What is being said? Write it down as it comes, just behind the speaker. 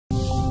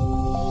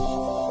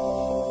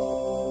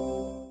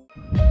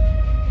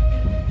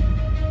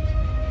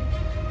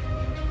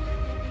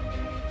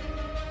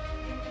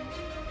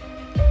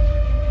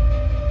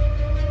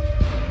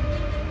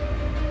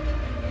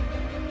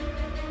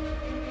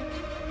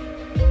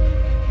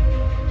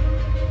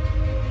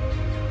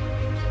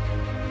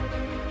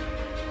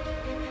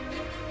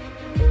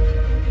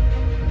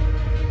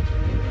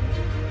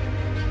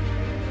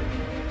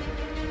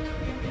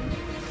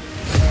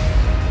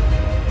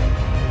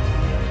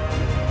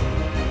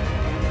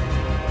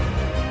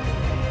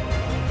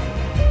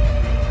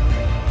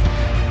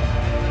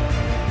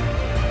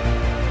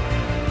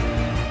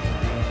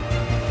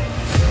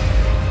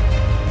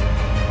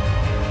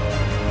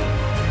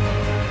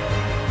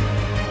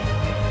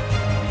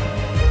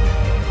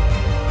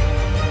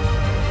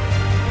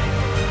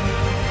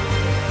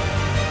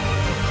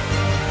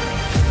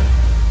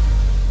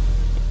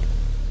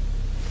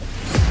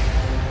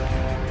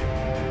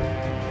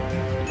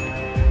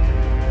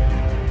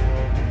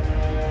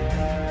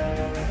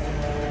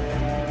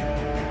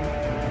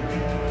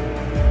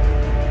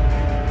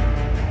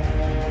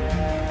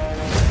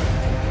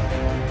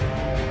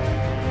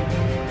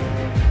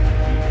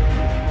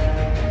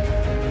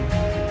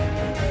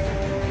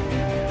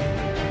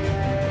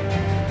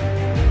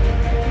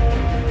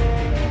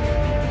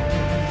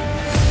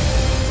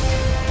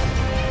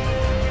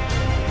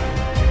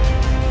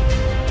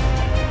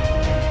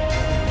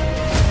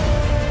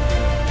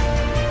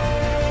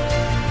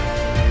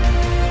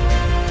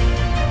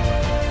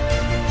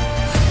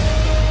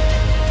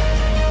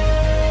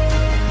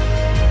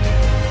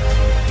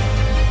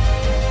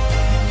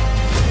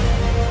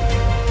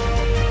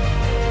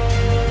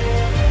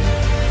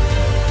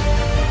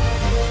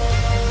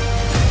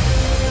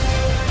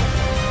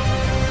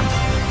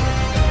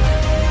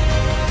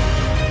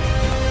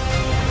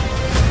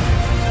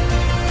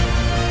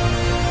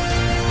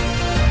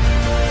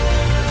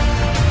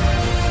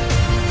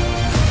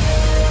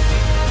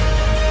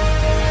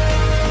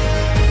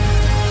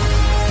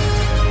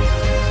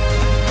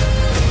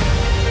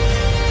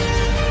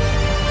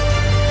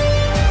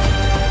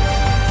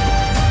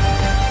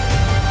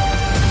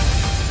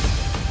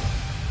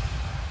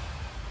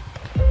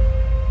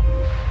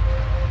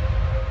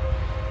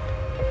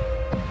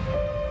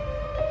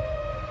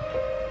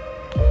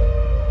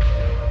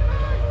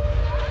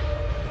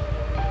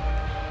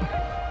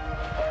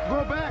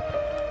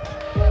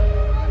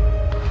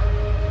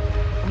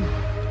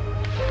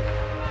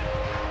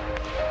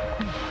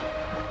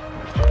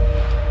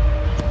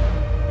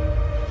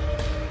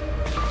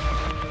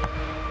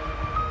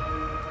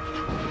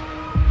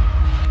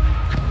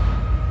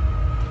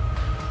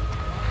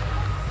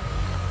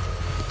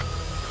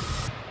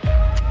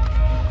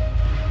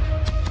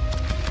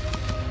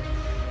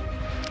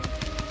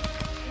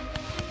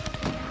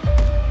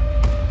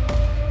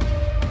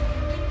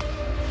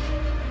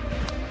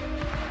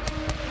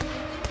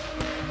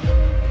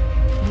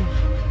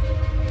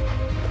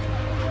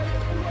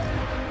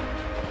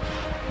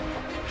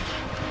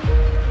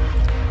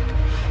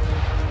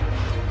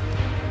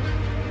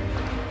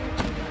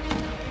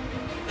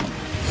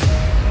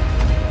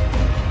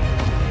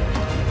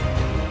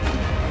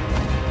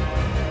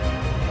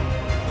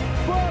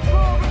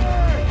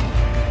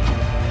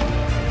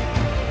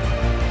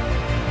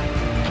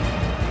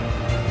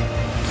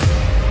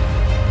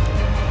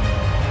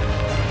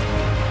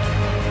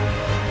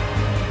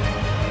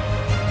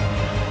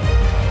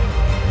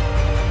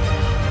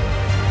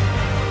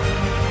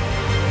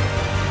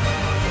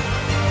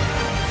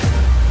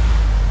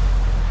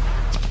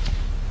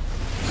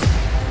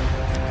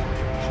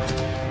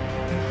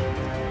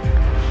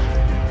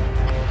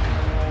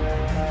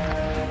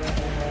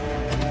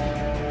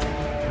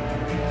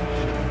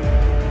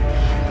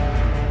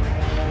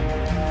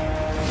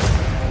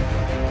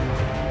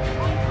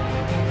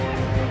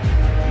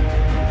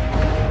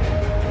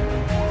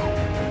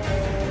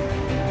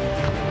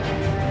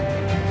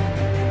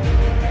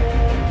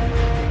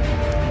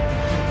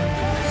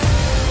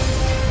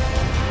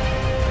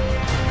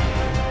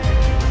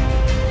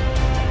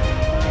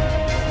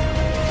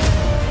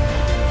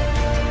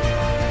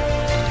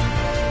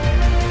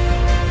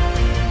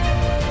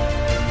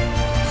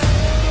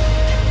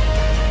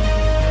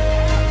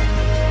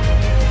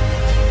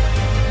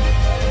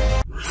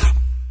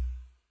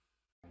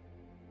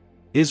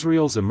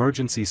Israel's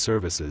emergency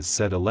services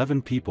said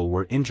 11 people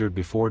were injured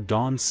before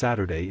dawn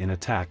Saturday in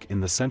attack in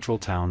the central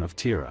town of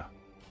Tyre.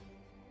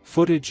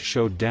 Footage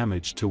showed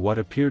damage to what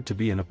appeared to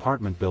be an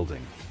apartment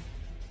building.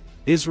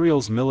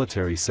 Israel's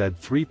military said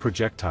 3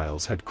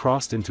 projectiles had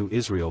crossed into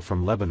Israel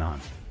from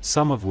Lebanon,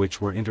 some of which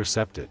were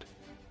intercepted.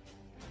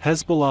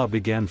 Hezbollah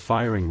began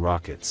firing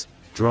rockets,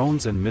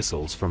 drones and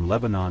missiles from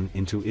Lebanon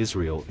into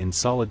Israel in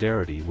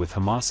solidarity with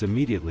Hamas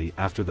immediately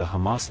after the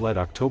Hamas-led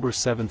October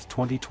 7,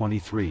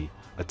 2023,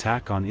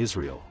 attack on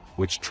Israel,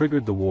 which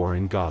triggered the war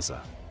in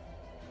Gaza.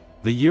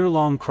 The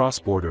year-long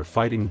cross-border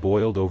fighting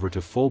boiled over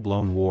to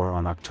full-blown war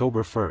on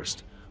October 1,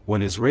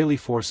 when Israeli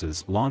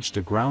forces launched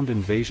a ground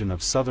invasion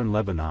of southern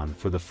Lebanon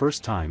for the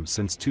first time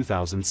since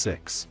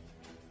 2006.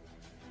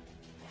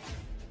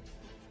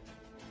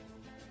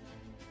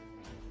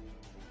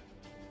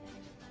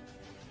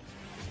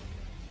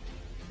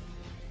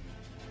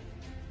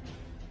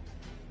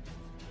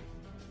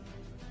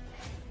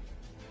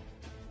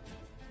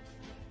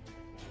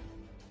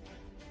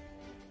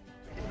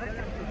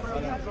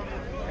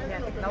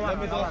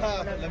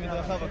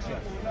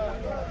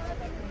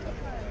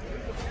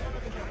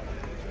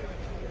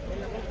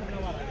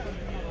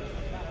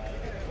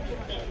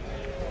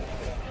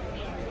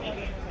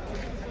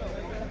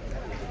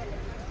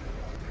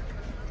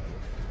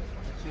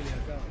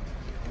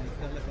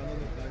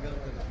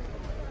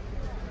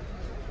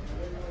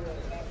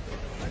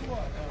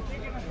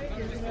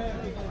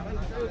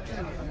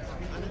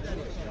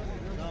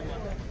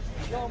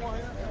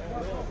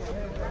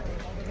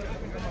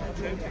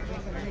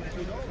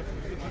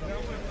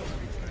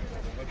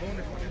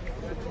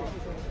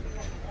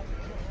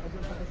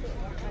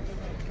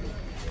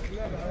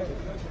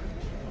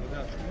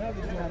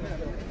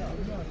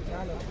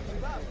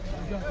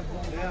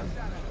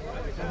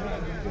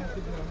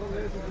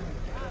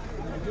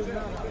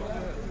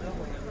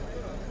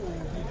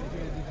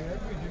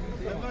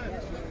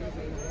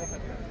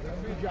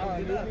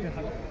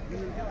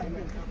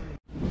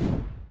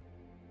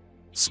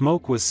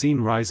 Smoke was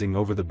seen rising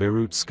over the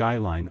Beirut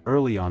skyline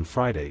early on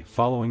Friday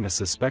following a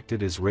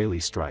suspected Israeli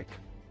strike.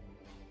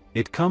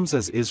 It comes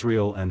as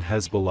Israel and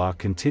Hezbollah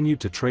continued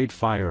to trade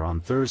fire on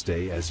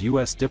Thursday as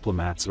U.S.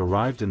 diplomats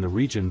arrived in the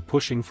region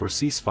pushing for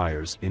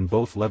ceasefires in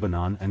both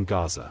Lebanon and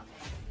Gaza.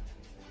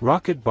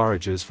 Rocket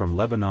barrages from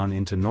Lebanon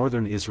into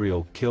northern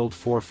Israel killed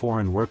 4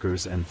 foreign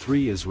workers and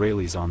 3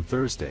 Israelis on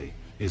Thursday,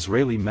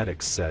 Israeli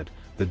medics said,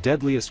 the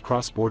deadliest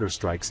cross-border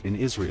strikes in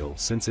Israel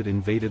since it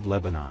invaded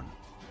Lebanon.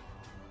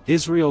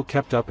 Israel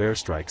kept up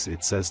airstrikes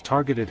it says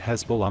targeted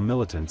Hezbollah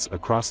militants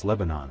across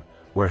Lebanon,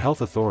 where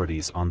health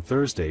authorities on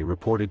Thursday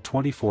reported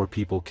 24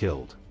 people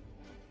killed.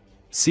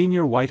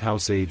 Senior White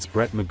House aides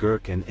Brett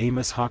McGurk and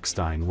Amos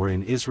Hochstein were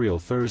in Israel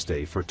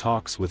Thursday for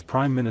talks with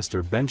Prime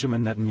Minister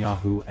Benjamin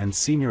Netanyahu and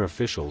senior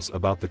officials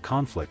about the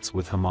conflicts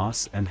with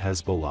Hamas and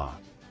Hezbollah.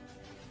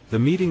 The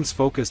meetings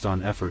focused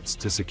on efforts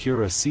to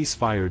secure a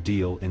ceasefire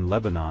deal in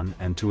Lebanon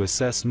and to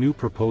assess new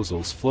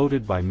proposals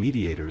floated by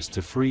mediators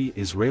to free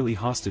Israeli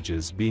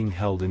hostages being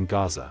held in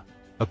Gaza,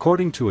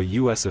 according to a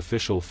U.S.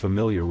 official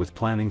familiar with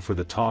planning for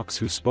the talks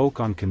who spoke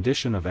on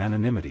condition of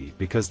anonymity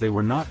because they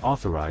were not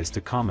authorized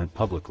to comment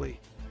publicly.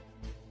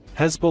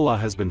 Hezbollah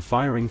has been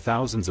firing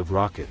thousands of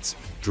rockets,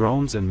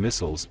 drones and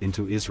missiles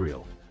into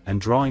Israel, and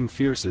drawing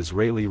fierce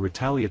Israeli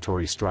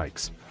retaliatory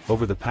strikes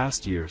over the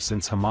past year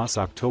since Hamas'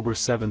 October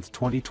 7,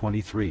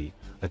 2023,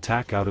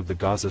 attack out of the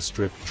Gaza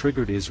Strip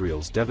triggered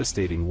Israel's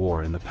devastating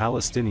war in the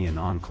Palestinian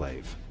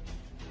enclave.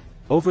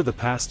 Over the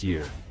past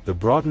year, the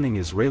broadening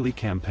Israeli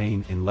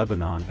campaign in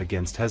Lebanon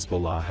against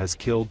Hezbollah has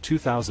killed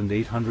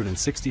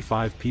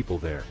 2,865 people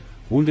there,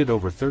 wounded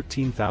over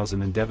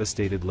 13,000 and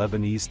devastated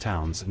Lebanese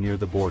towns near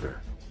the border.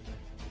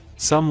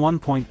 Some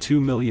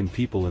 1.2 million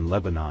people in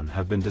Lebanon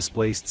have been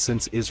displaced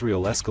since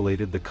Israel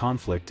escalated the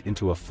conflict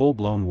into a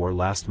full-blown war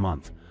last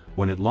month,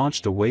 when it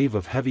launched a wave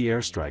of heavy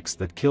airstrikes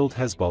that killed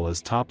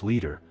Hezbollah's top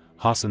leader,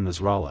 Hassan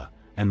Nasrallah,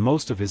 and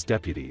most of his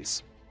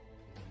deputies.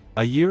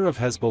 A year of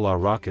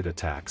Hezbollah rocket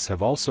attacks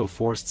have also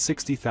forced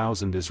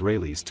 60,000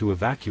 Israelis to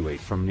evacuate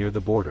from near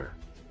the border.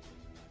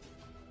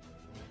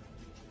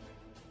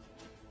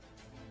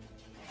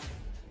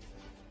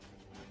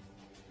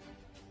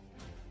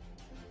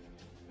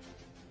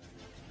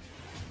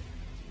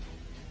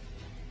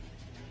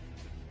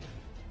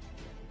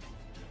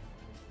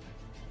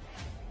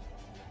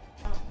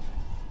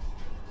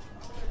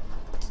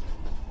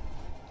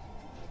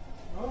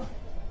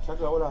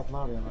 شكله ولعت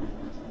نار يا مان.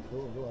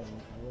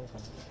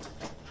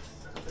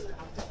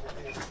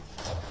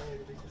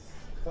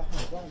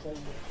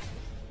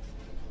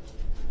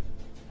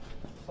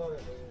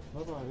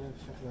 ما بعرف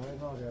شكلها هاي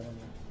نار يا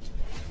مان.